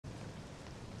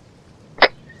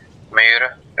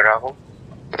Gravel.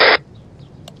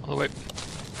 All the way.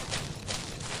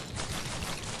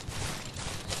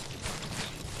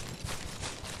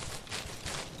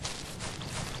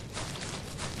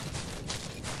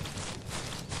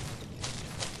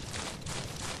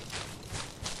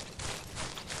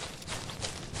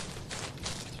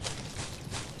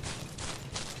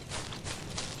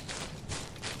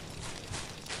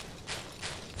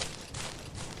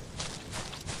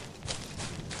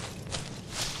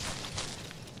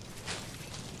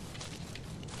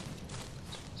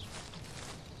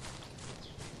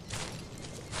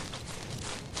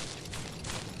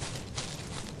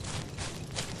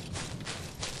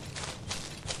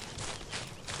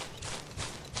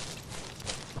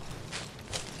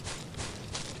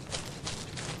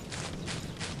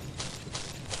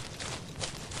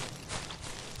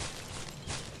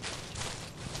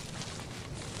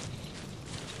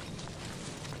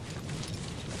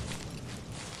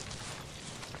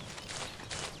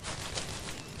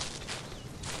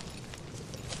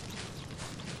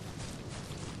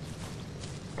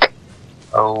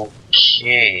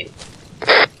 Okay.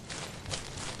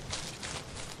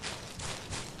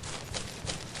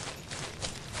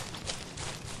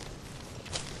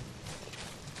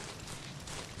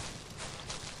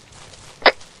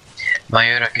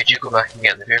 Mayura, could you go back and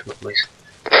get the vehicle, please?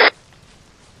 On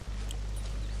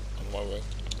my way.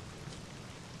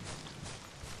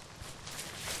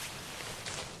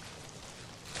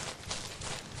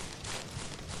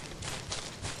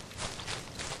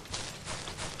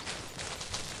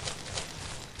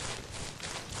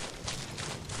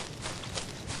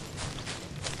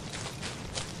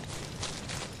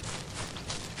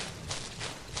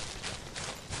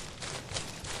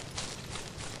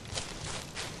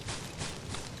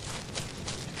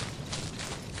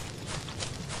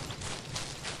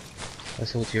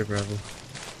 Let's hold here, Bravo.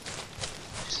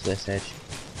 Just this edge.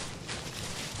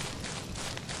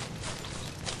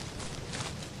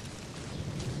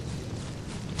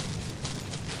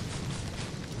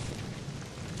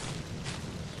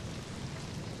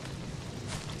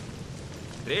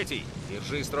 Третий,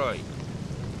 держи строй.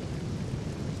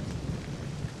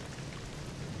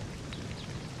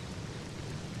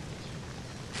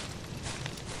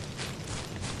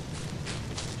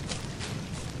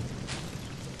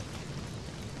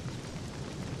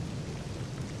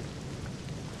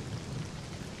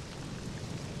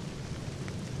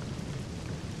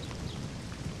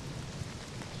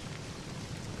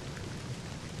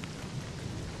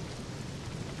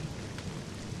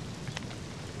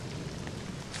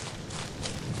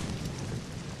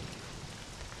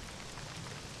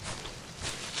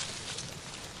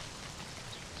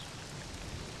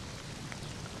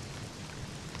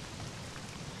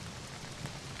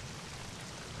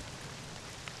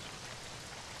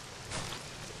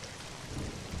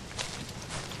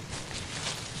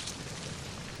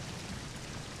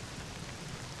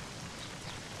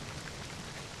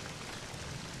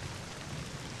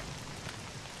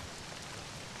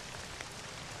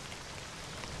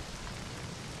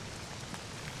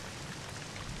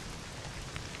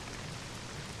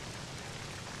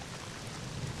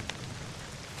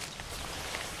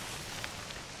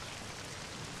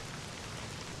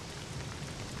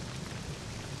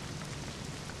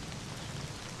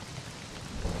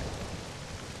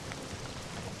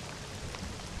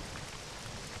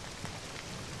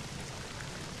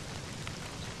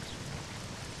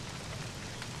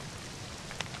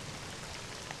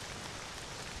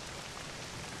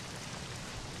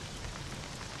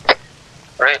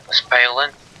 Right, let's pile in.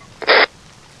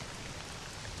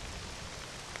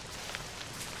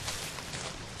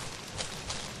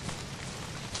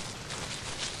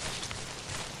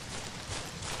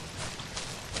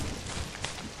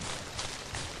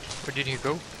 Where did he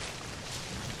go?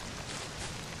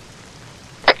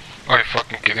 Are you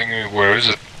fucking kidding me? Where is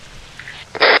it?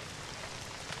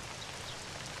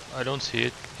 I don't see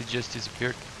it. It just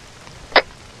disappeared.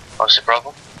 What's the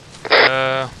problem?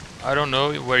 I don't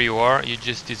know where you are. You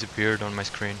just disappeared on my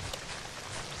screen.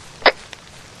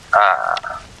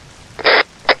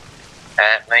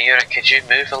 Mayura, could you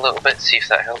move a little bit, see if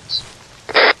that helps?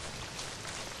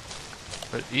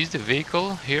 But is the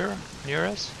vehicle here near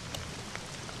us?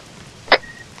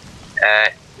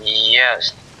 Yeah,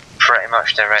 it's pretty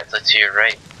much directly to your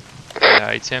right.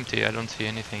 Yeah, it's empty. I don't see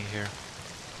anything here.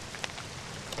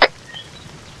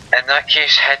 In that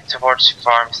case, head towards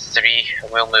Farm 3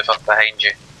 and we'll move up behind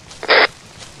you.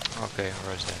 Okay,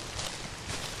 where's that?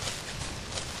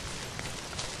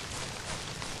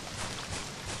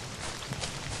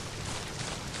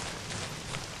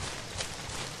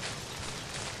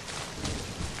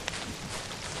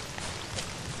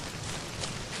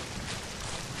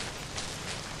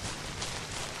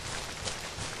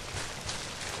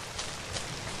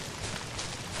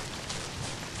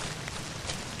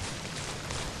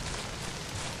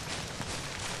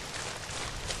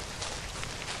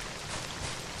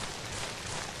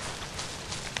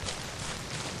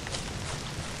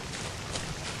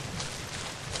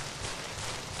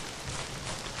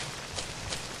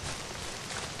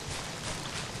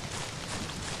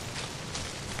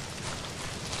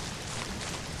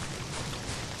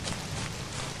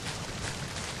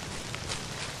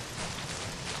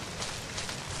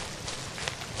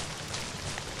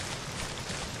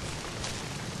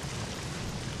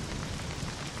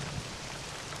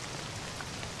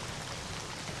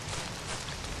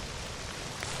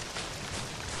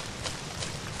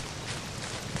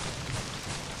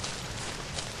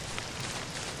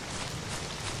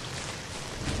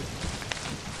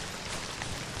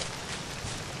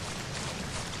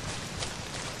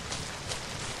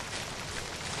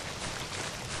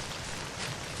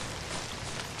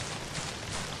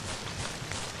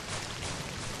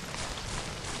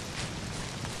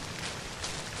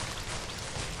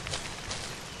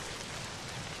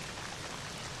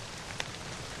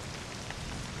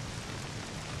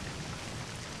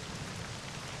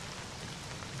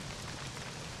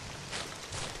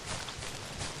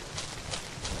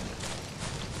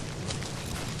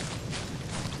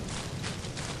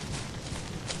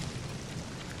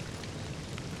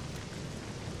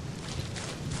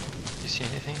 see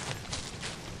anything?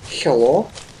 Hello?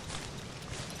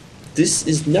 This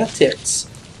is Natex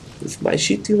with my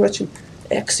shitty Russian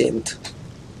accent.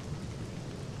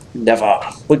 Never.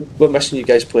 What mission you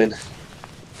guys playing?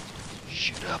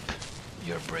 Shut up.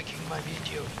 You're breaking my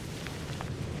video.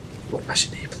 What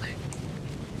mission are you playing?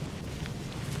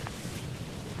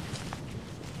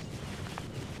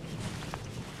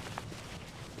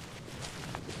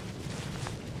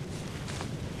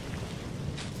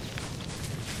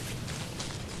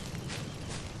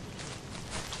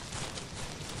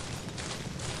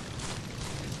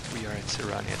 We are at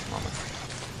Serrani at the moment.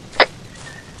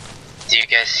 Do you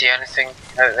guys see anything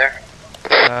out there?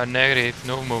 Negative,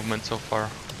 no movement so far.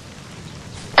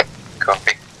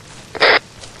 Copy.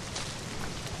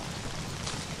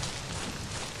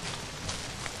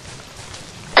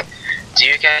 Do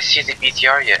you guys see the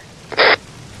BTR yet?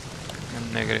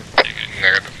 Negative.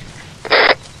 Negative.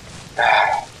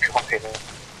 Copy then.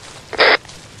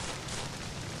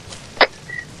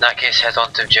 In that case, head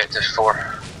on to objective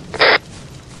 4.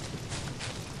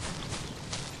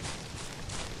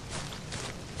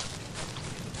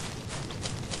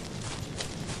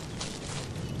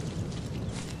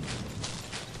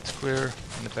 It's clear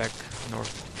in the back,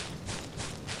 north.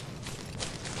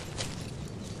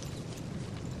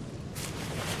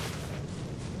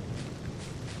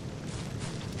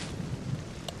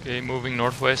 Okay, moving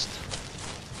northwest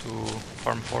to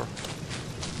Farm 4.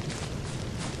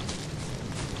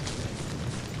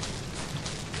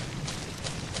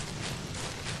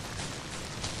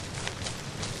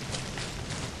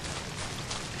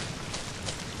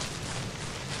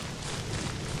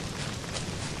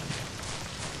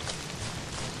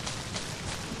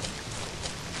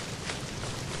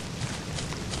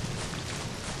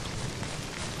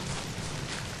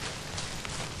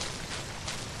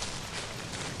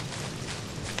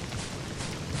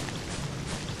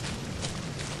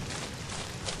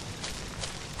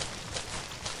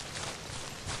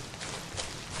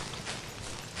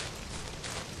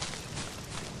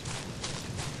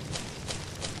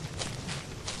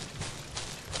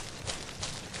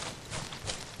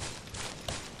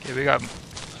 Okay, we got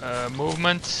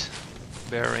movement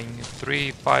bearing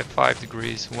 355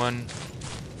 degrees, 1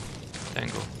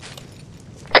 tango.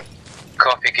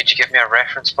 Copy, could you give me a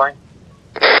reference point?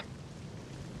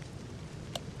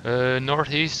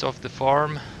 Northeast of the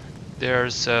farm,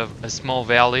 there's a small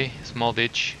valley, small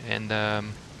ditch, and the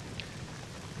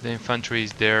infantry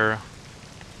is there.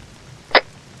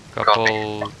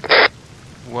 Couple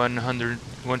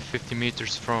 150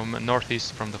 meters from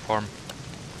northeast from the farm.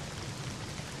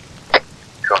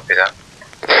 Copy that.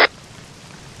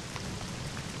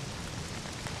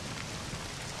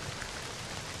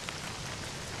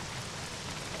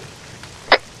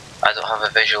 I don't have a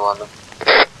visual on them.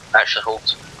 Actually,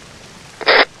 hold.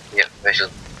 Yep,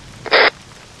 visual.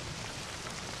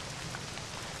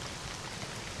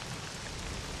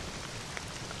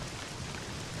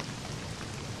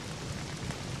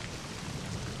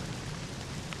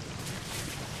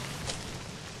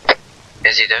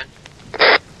 Is he down?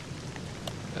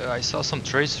 I saw some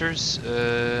tracers.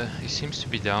 He seems to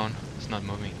be down. It's not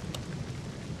moving.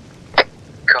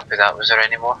 Copy that. Was there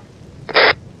any more?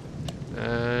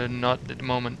 Not at the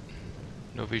moment.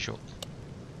 No visual.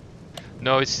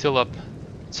 No, it's still up.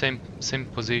 Same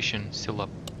position. Still up.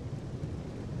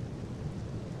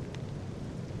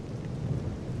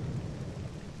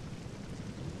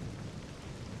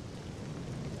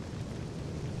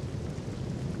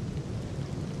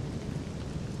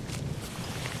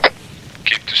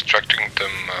 Keep distracting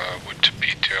them with the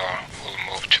BTR.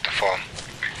 We'll move to the farm.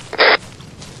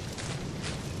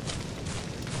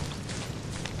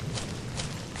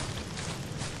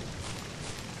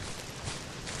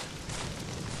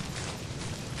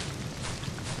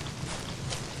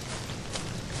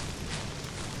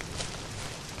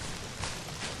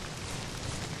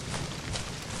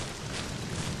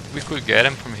 We could get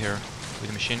him from here with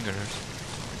the machine gunners.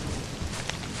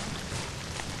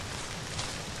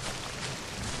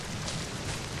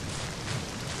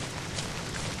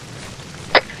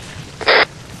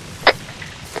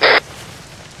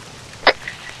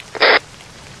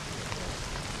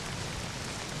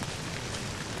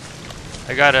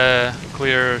 I got a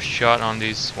clear shot on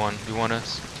this one. Do you want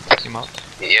us to take him out?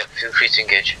 Yep, feel free to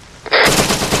engage.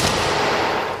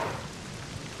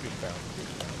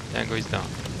 Tango is down.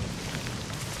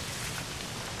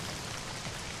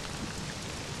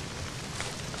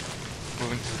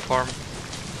 Moving to the farm.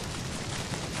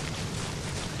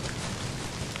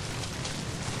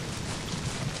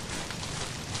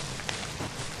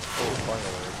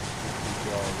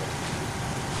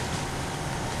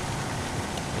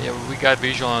 Yeah, we got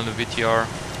visual on the VTR.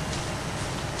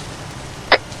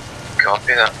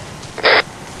 Copy that.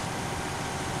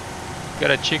 Got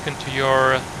a chicken to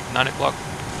your 9 o'clock.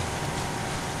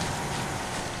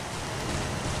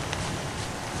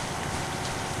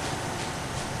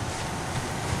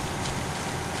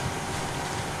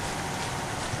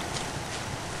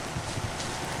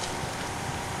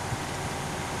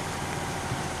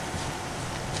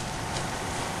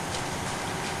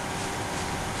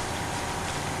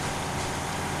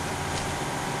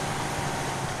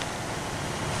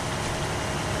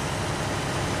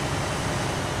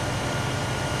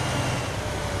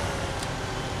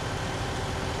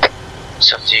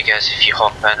 It's up to you guys if you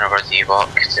hop in or whether you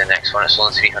walk to the next one. It's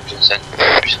only 300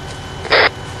 centimeters.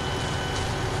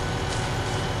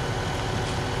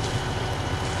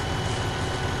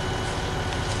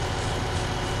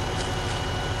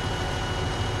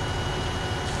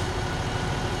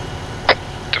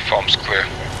 The farm's clear.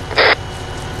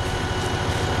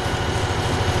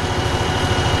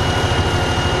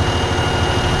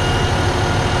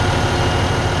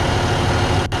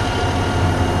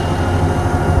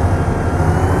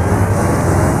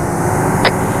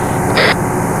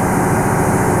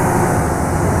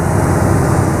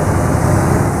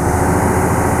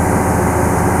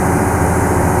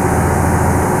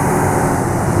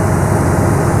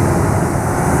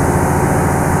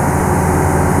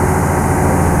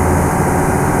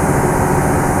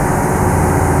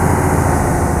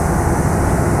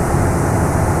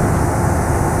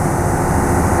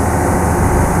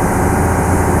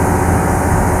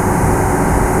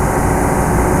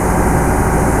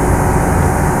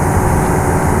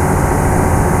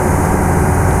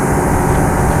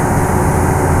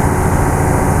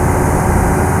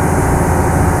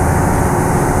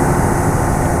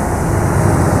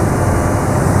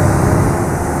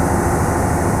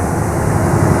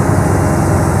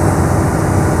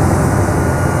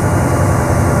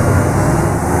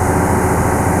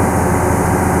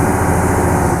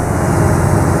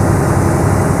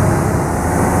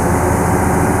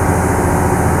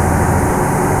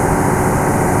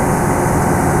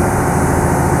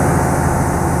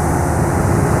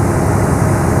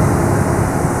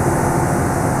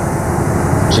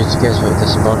 Should you guys want to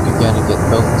disembark again and get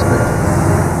built quick?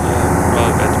 Yeah,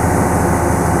 probably better.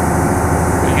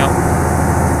 Putting out.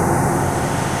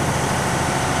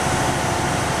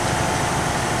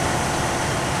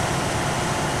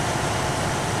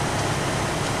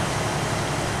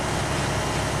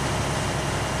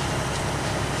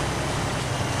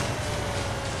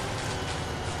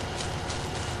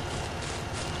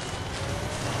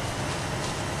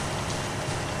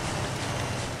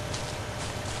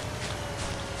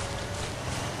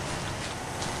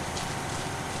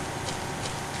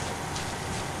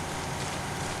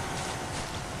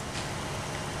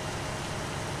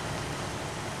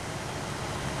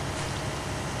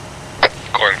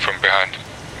 Going from behind.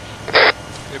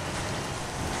 Yep.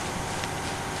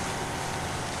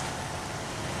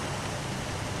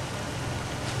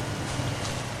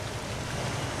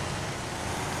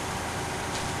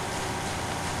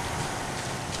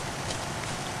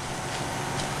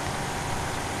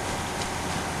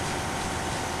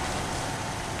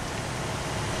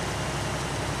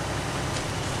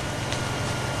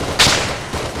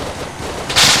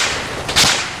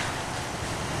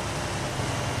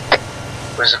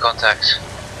 Where's the contact?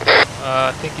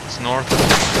 I think it's north.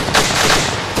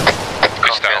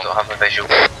 Copy, I don't have a visual.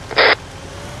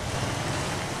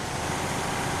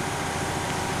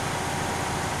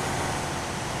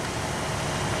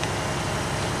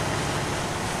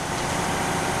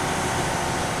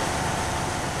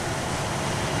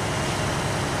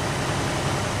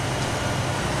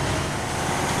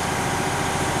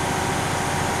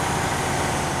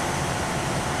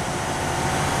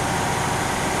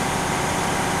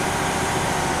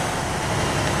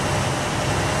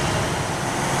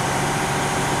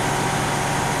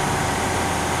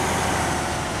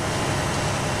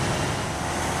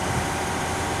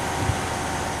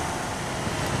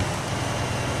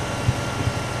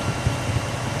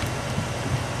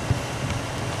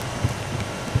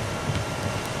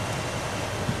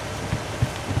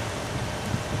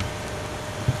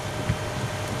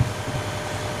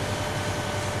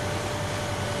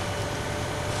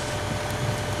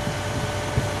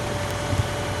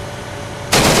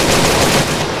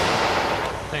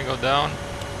 Tango down.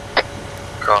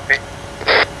 Copy.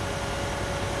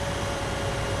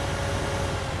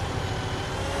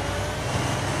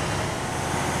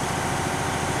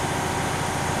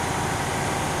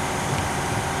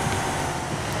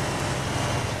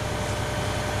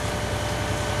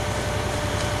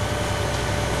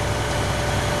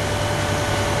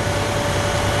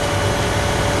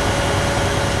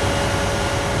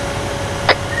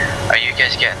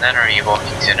 getting in or are you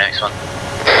walking to the next one?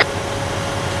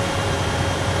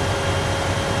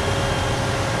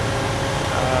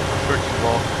 Prefer to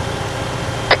walk.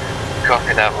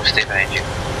 Copy that, we'll stay behind you.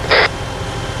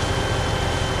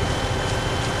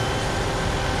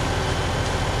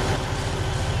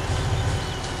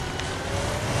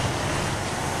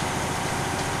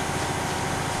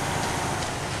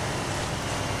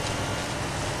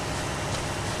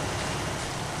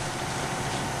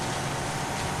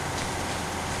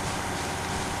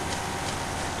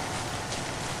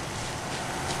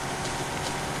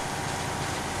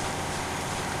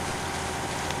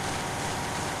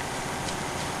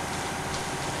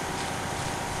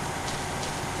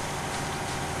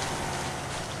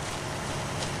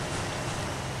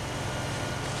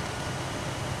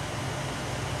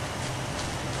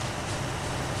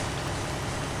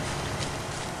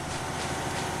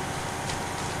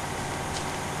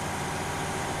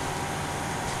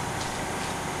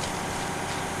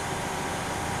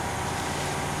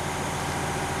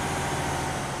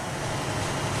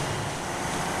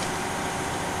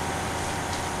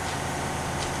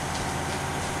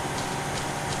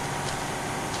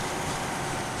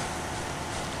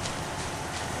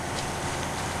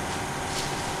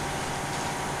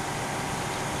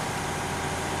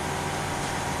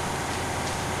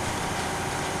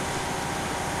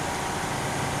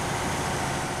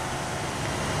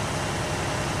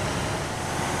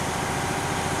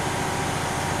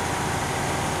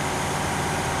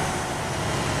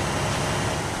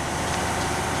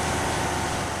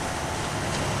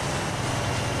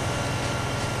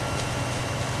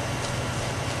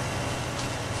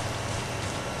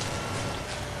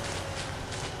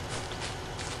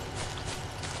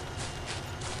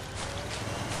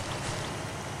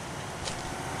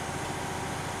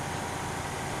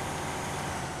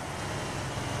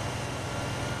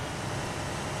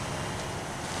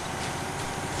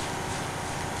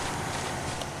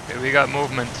 Okay, we got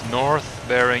movement north,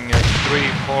 bearing 3,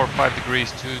 4, 5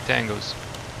 degrees, 2 tangos.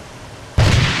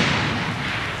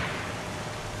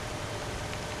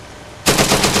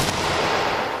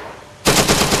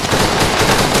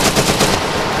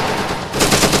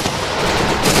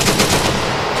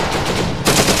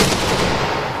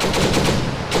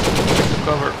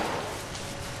 Cover.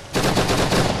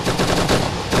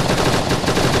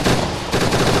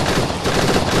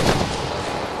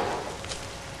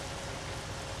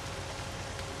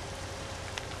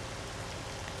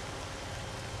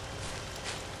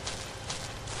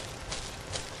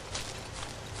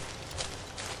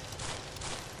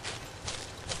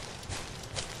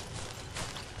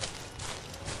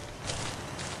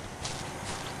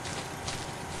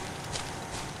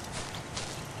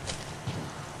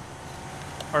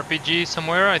 RPG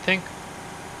somewhere, I think.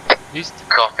 East.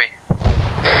 Copy.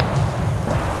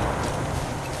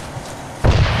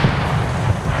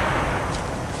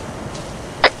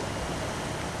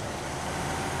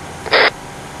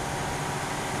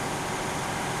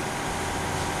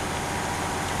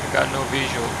 I got no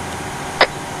visual.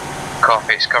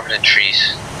 Copy, it's covered in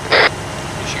trees.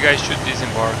 You guys should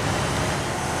disembark.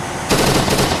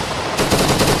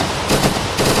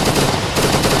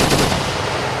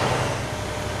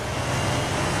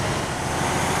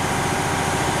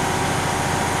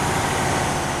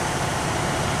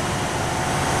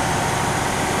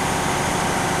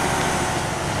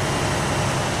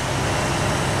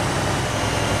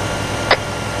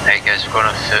 Hey guys, we're going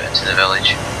on foot into the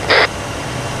village.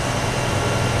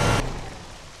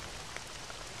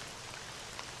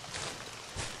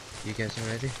 You guys are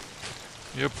ready?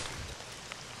 Yep.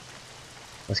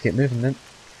 Let's get moving then.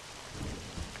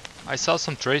 I saw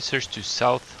some tracers to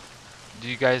south. Do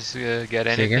you guys get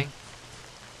Say again? anything?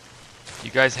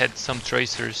 You guys had some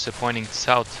tracers pointing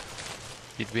south.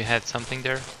 Did we had something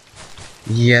there?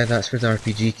 Yeah, that's where the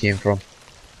RPG came from.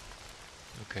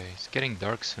 Okay, it's getting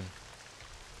dark soon.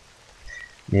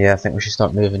 Yeah, I think we should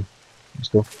start moving. Let's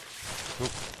go. Cool.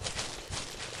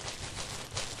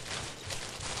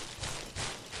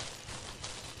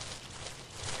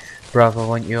 Bravo, I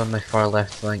want you on my far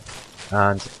left flank,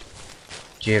 and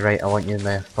J right, I want you on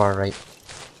my far right.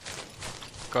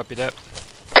 Copy that.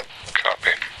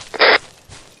 Copy.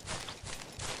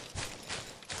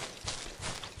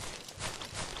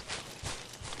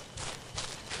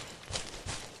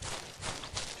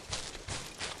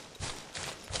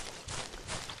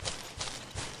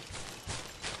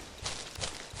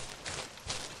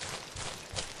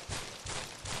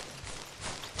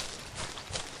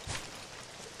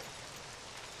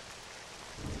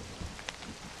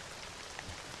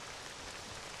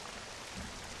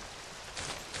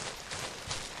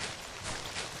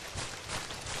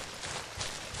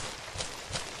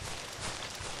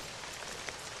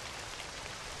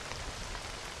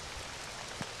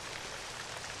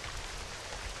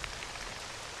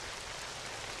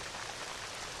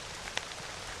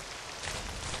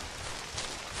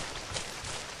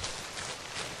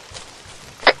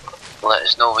 let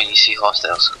us know when you see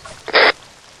hostiles.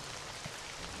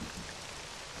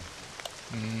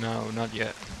 No, not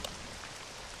yet.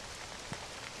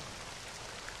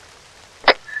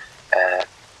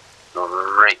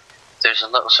 Right. There's a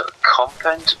little sort of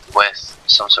compound with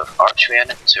some sort of archway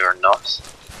in it to our north.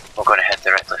 We're going to head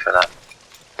directly for that.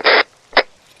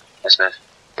 Let's move.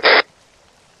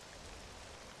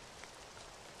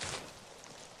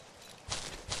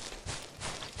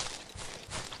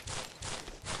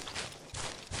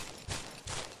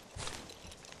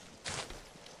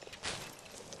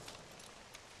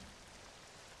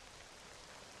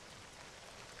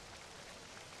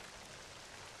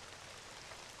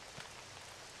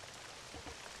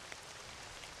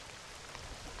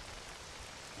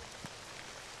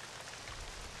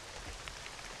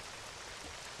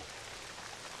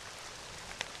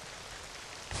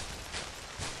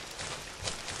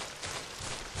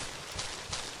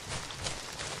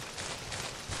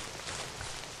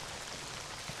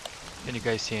 Can you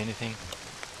guys see anything?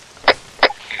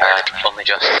 Only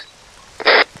just.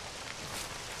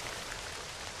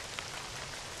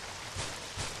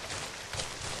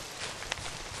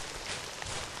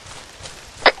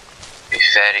 Be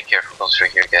very careful close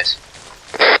right here, guys.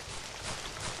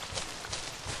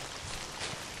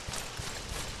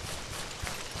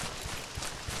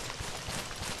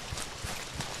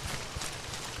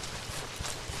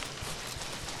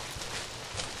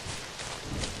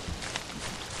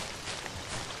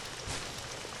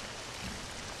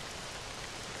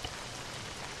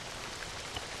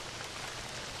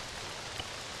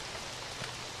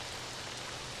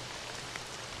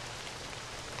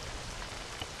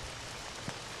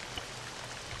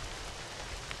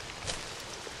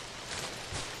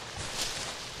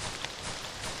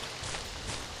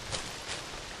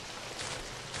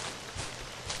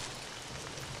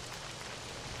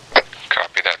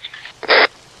 Copy that.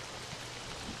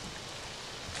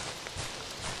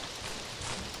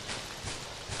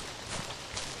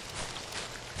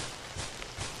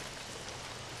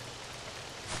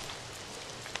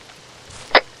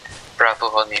 Bravo,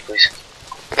 hold me, please.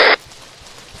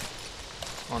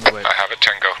 On the way. I have a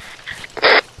tango.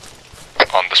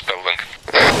 On this building.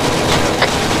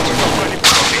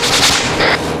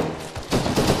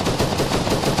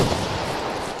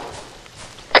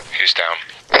 He's down.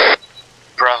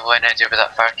 Bravo, any idea where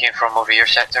that fire came from over your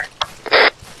sector?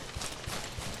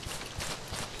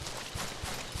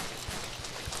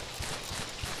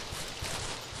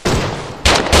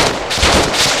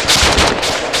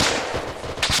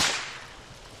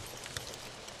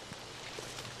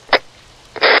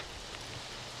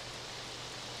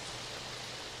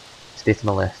 Stay to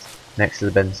my left, next to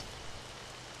the bins.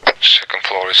 Second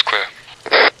floor is clear.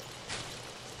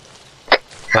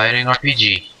 Firing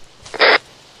RPG.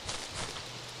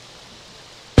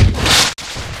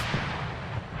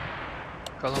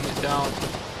 Column is down.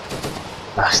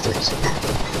 Bastards.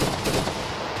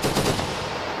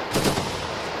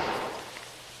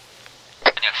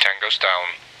 Tango's down.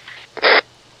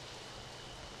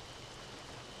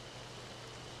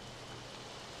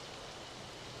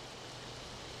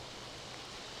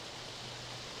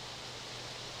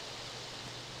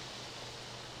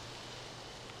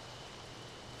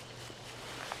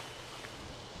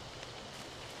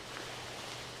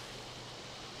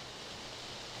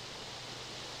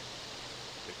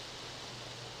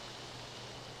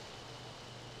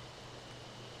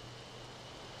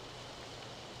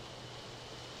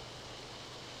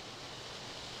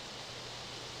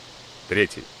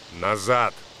 Третий.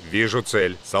 Назад. Вижу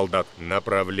цель. Солдат.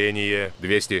 Направление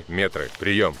 200 метров.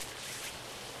 Прием.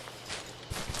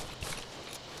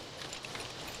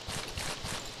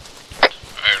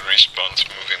 I respawn,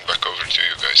 moving back over to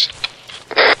you guys.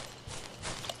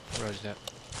 Roger that.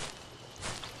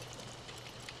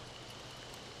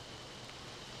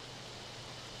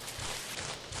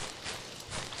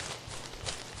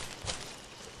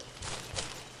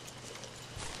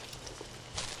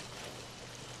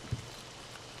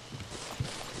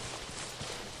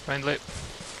 Friendly.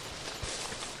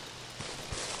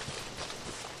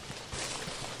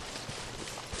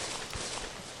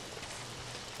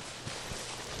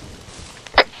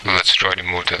 Let's try to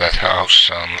move to that house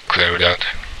and clear it out.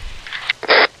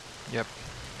 Yep.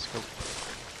 Let's go.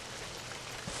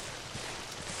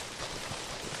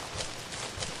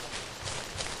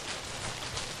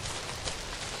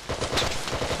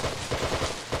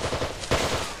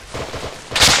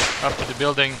 Up to the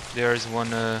building, there is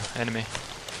one enemy.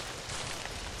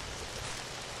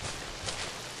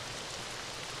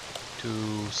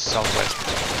 To southwest.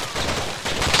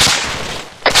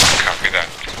 Copy that.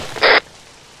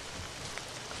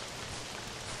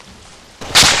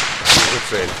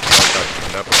 цель. Солдат.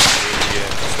 Направление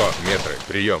 100 метров.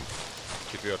 Прием.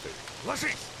 4.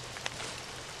 Ложись!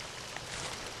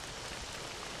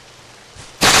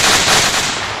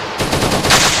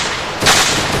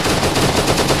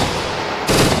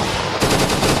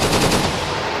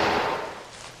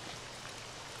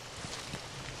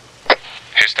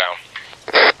 He's down.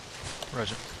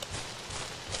 Roger.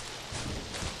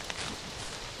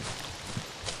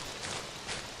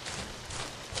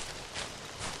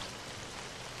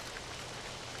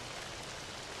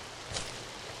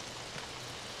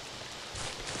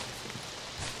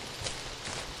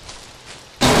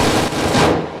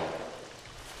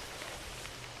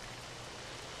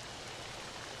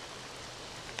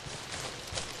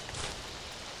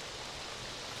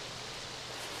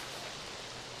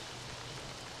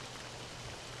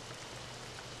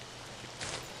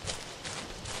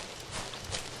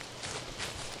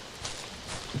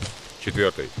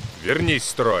 Четвертый. Вернись в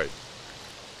строй.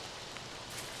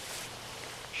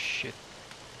 Shit.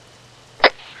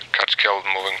 Catskill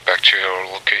moving back to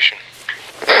your location.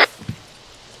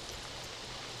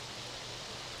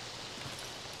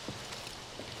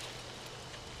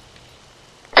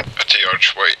 At the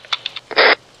archway.